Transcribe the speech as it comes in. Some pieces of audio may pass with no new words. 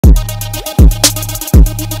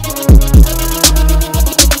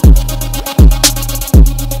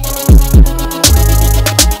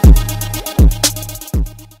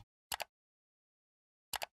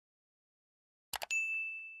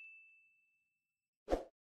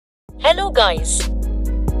Hello guys!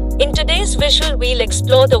 In today's visual we'll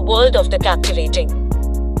explore the world of the captivating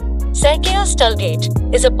Zakeya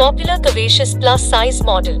Stulgate is a popular curvaceous plus-size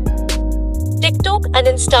model, TikTok and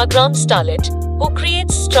Instagram starlet who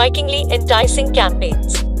creates strikingly enticing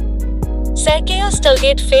campaigns. Zakeya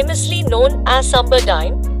Stulgate, famously known as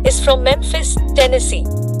Dyme, is from Memphis, Tennessee.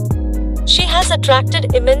 She has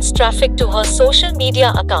attracted immense traffic to her social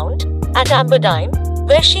media account at Dyme,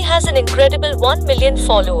 where she has an incredible 1 million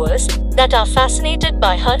followers that are fascinated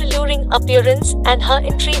by her alluring appearance and her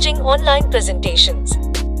intriguing online presentations.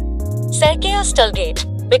 Zakeya Stulgate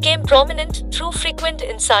became prominent through frequent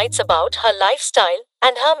insights about her lifestyle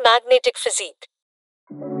and her magnetic physique.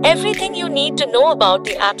 Everything you need to know about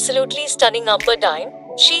the absolutely stunning Dyme.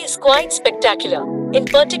 She is quite spectacular. In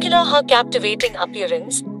particular, her captivating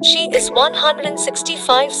appearance. She is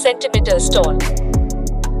 165 centimeters tall.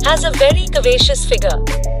 Has a very curvaceous figure.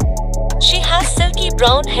 She has silky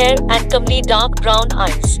brown hair and comely dark brown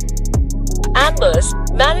eyes. Amber's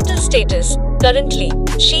marital status. Currently,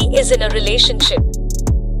 she is in a relationship.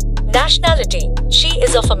 Nationality. She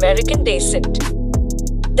is of American descent.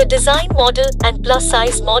 The design model and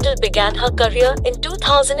plus-size model began her career in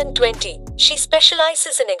 2020. She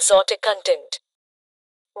specializes in exotic content.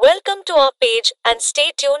 Welcome to our page and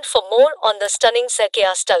stay tuned for more on the stunning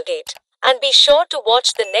Zakeya Stulgate. And be sure to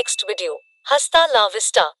watch the next video. Hasta la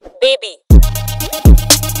vista, baby.